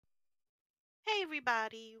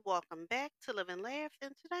Everybody, welcome back to Live and Laugh.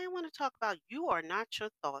 And today I want to talk about you are not your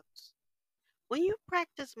thoughts. When you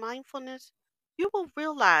practice mindfulness, you will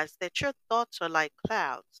realize that your thoughts are like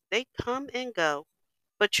clouds. They come and go,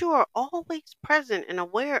 but you are always present and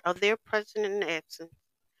aware of their presence and absence.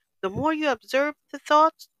 The more you observe the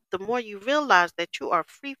thoughts, the more you realize that you are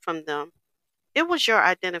free from them. It was your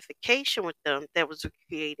identification with them that was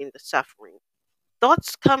creating the suffering.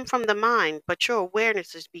 Thoughts come from the mind, but your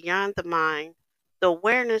awareness is beyond the mind. The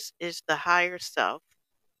awareness is the higher self.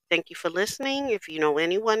 Thank you for listening. If you know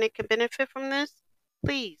anyone that can benefit from this,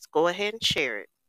 please go ahead and share it.